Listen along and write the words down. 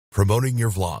Promoting your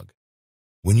vlog.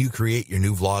 When you create your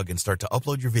new vlog and start to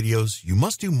upload your videos, you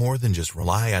must do more than just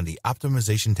rely on the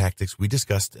optimization tactics we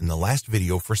discussed in the last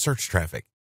video for search traffic.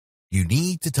 You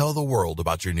need to tell the world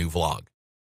about your new vlog.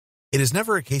 It is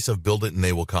never a case of build it and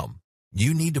they will come.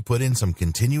 You need to put in some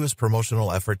continuous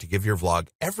promotional effort to give your vlog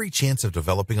every chance of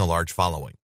developing a large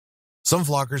following. Some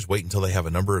vloggers wait until they have a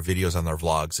number of videos on their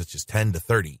vlog, such as 10 to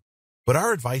 30, but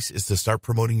our advice is to start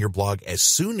promoting your blog as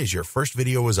soon as your first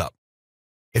video is up.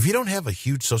 If you don't have a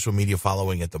huge social media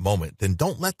following at the moment, then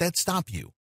don't let that stop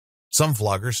you. Some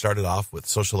vloggers started off with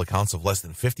social accounts of less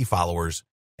than 50 followers,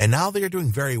 and now they are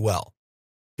doing very well.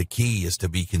 The key is to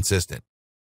be consistent.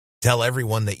 Tell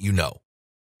everyone that you know.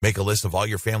 Make a list of all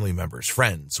your family members,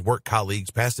 friends, work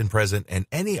colleagues, past and present, and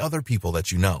any other people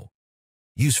that you know.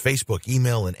 Use Facebook,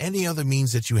 email, and any other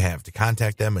means that you have to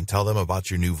contact them and tell them about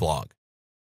your new vlog.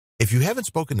 If you haven't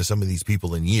spoken to some of these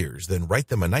people in years, then write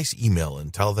them a nice email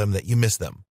and tell them that you miss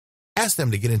them. Ask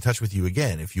them to get in touch with you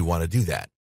again if you want to do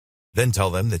that. Then tell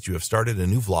them that you have started a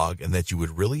new vlog and that you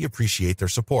would really appreciate their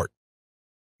support.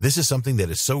 This is something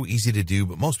that is so easy to do,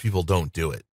 but most people don't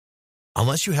do it.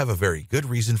 Unless you have a very good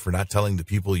reason for not telling the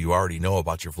people you already know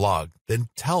about your vlog, then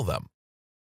tell them.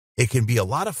 It can be a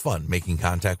lot of fun making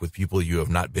contact with people you have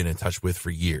not been in touch with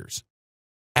for years.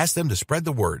 Ask them to spread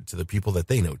the word to the people that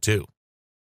they know too.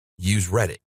 Use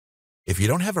Reddit. If you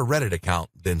don't have a Reddit account,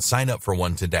 then sign up for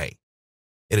one today.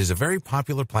 It is a very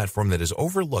popular platform that is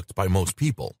overlooked by most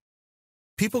people.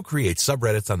 People create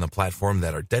subreddits on the platform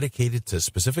that are dedicated to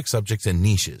specific subjects and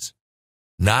niches.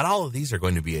 Not all of these are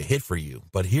going to be a hit for you,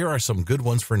 but here are some good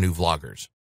ones for new vloggers.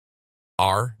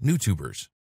 R NewTubers,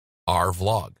 R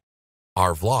Vlog,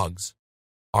 R Vlogs,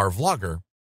 R Vlogger,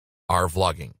 R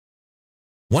Vlogging.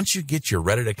 Once you get your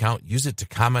Reddit account, use it to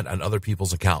comment on other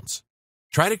people's accounts.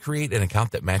 Try to create an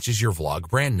account that matches your vlog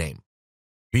brand name.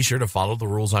 Be sure to follow the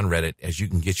rules on Reddit, as you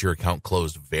can get your account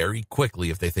closed very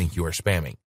quickly if they think you are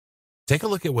spamming. Take a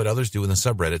look at what others do in the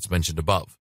subreddits mentioned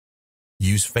above.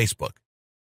 Use Facebook.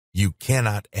 You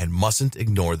cannot and mustn't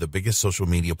ignore the biggest social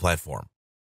media platform.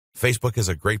 Facebook is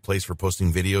a great place for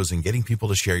posting videos and getting people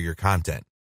to share your content.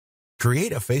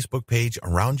 Create a Facebook page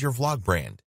around your vlog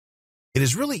brand. It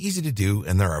is really easy to do,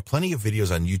 and there are plenty of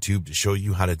videos on YouTube to show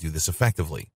you how to do this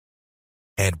effectively.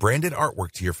 Add branded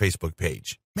artwork to your Facebook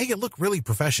page. Make it look really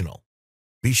professional.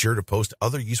 Be sure to post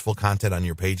other useful content on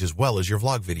your page as well as your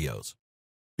vlog videos.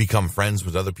 Become friends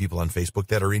with other people on Facebook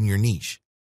that are in your niche.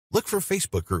 Look for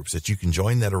Facebook groups that you can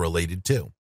join that are related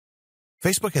to.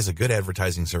 Facebook has a good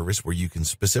advertising service where you can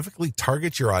specifically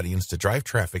target your audience to drive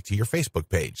traffic to your Facebook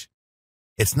page.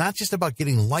 It's not just about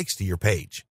getting likes to your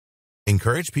page.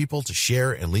 Encourage people to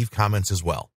share and leave comments as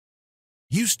well.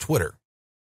 Use Twitter.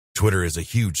 Twitter is a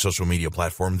huge social media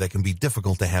platform that can be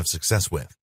difficult to have success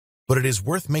with, but it is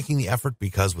worth making the effort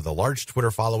because with a large Twitter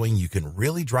following, you can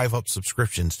really drive up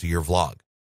subscriptions to your vlog.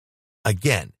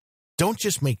 Again, don't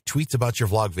just make tweets about your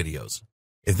vlog videos.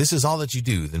 If this is all that you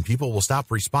do, then people will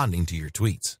stop responding to your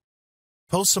tweets.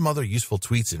 Post some other useful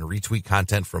tweets and retweet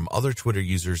content from other Twitter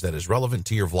users that is relevant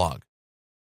to your vlog.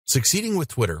 Succeeding with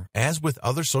Twitter, as with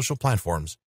other social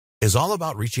platforms, is all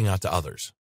about reaching out to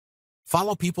others.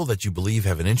 Follow people that you believe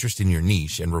have an interest in your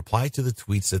niche and reply to the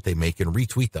tweets that they make and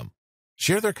retweet them.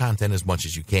 Share their content as much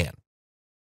as you can.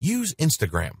 Use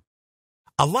Instagram.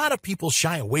 A lot of people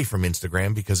shy away from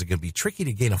Instagram because it can be tricky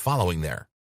to gain a following there,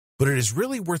 but it is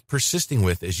really worth persisting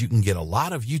with, as you can get a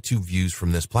lot of YouTube views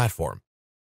from this platform.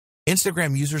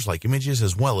 Instagram users like images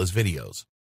as well as videos.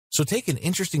 So take an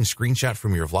interesting screenshot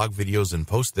from your vlog videos and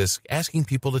post this, asking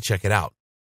people to check it out.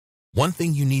 One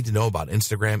thing you need to know about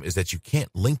Instagram is that you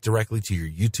can't link directly to your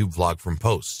YouTube vlog from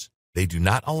posts. They do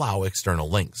not allow external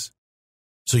links.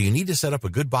 So you need to set up a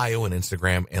good bio in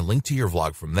Instagram and link to your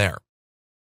vlog from there.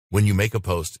 When you make a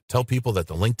post, tell people that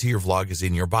the link to your vlog is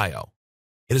in your bio.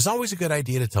 It is always a good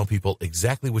idea to tell people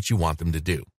exactly what you want them to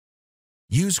do.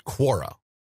 Use Quora.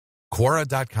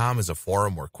 Quora.com is a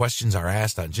forum where questions are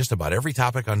asked on just about every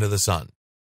topic under the sun.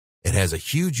 It has a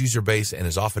huge user base and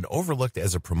is often overlooked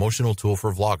as a promotional tool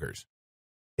for vloggers.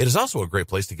 It is also a great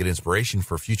place to get inspiration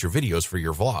for future videos for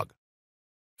your vlog.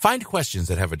 Find questions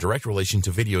that have a direct relation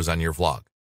to videos on your vlog.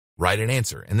 Write an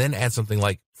answer and then add something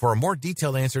like, "For a more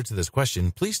detailed answer to this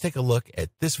question, please take a look at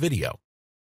this video."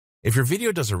 If your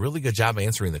video does a really good job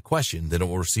answering the question, then it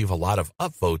will receive a lot of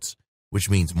upvotes, which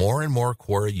means more and more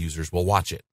Quora users will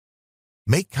watch it.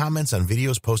 Make comments on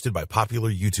videos posted by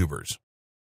popular YouTubers.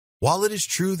 While it is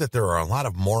true that there are a lot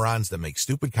of morons that make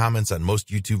stupid comments on most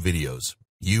YouTube videos,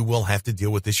 you will have to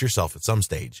deal with this yourself at some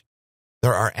stage.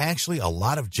 There are actually a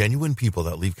lot of genuine people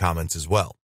that leave comments as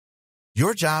well.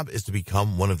 Your job is to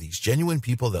become one of these genuine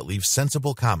people that leave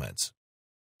sensible comments.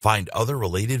 Find other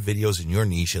related videos in your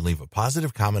niche and leave a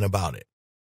positive comment about it.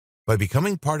 By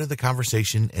becoming part of the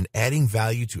conversation and adding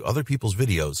value to other people's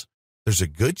videos, there's a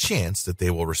good chance that they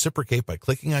will reciprocate by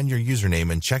clicking on your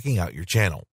username and checking out your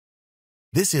channel.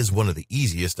 This is one of the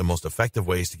easiest and most effective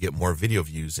ways to get more video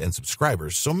views and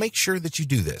subscribers, so make sure that you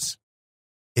do this.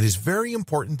 It is very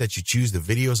important that you choose the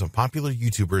videos of popular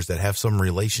YouTubers that have some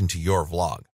relation to your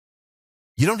vlog.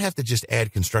 You don't have to just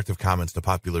add constructive comments to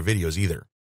popular videos either.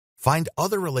 Find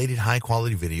other related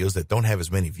high-quality videos that don't have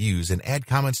as many views and add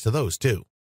comments to those too.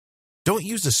 Don't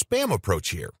use the spam approach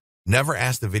here. Never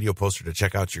ask the video poster to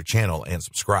check out your channel and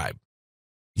subscribe.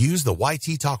 Use the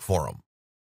YT Talk Forum.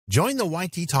 Join the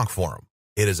YT Talk Forum.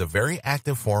 It is a very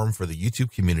active forum for the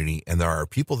YouTube community, and there are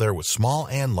people there with small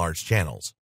and large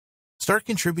channels. Start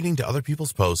contributing to other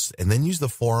people's posts and then use the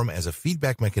forum as a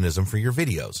feedback mechanism for your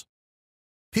videos.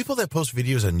 People that post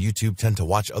videos on YouTube tend to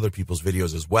watch other people's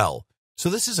videos as well, so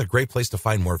this is a great place to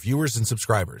find more viewers and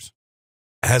subscribers.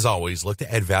 As always, look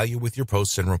to add value with your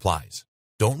posts and replies.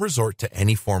 Don't resort to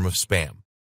any form of spam.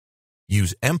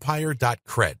 Use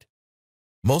empire.cred.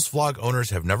 Most vlog owners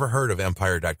have never heard of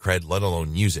empire.cred, let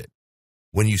alone use it.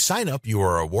 When you sign up, you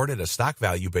are awarded a stock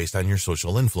value based on your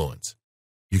social influence.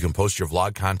 You can post your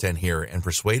vlog content here and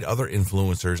persuade other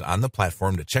influencers on the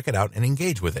platform to check it out and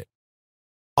engage with it.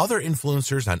 Other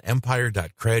influencers on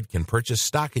empire.cred can purchase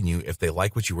stock in you if they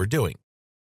like what you are doing.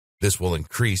 This will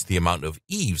increase the amount of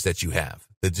EVEs that you have,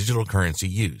 the digital currency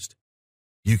used.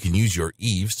 You can use your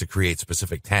EVEs to create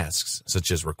specific tasks,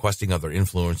 such as requesting other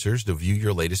influencers to view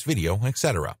your latest video,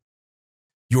 etc.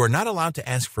 You are not allowed to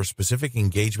ask for specific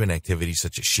engagement activities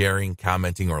such as sharing,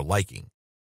 commenting, or liking.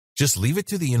 Just leave it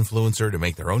to the influencer to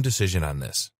make their own decision on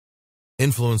this.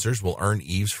 Influencers will earn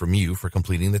EVEs from you for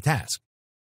completing the task.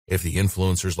 If the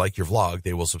influencers like your vlog,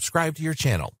 they will subscribe to your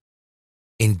channel.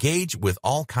 Engage with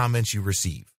all comments you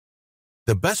receive.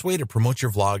 The best way to promote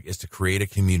your vlog is to create a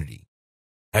community.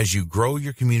 As you grow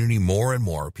your community more and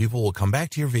more, people will come back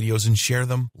to your videos and share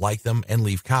them, like them, and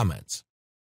leave comments.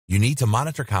 You need to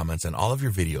monitor comments on all of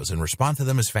your videos and respond to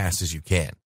them as fast as you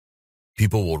can.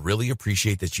 People will really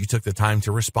appreciate that you took the time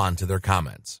to respond to their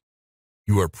comments.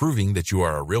 You are proving that you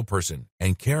are a real person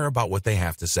and care about what they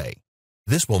have to say.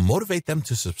 This will motivate them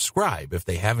to subscribe if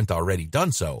they haven't already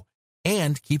done so,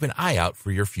 and keep an eye out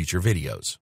for your future videos.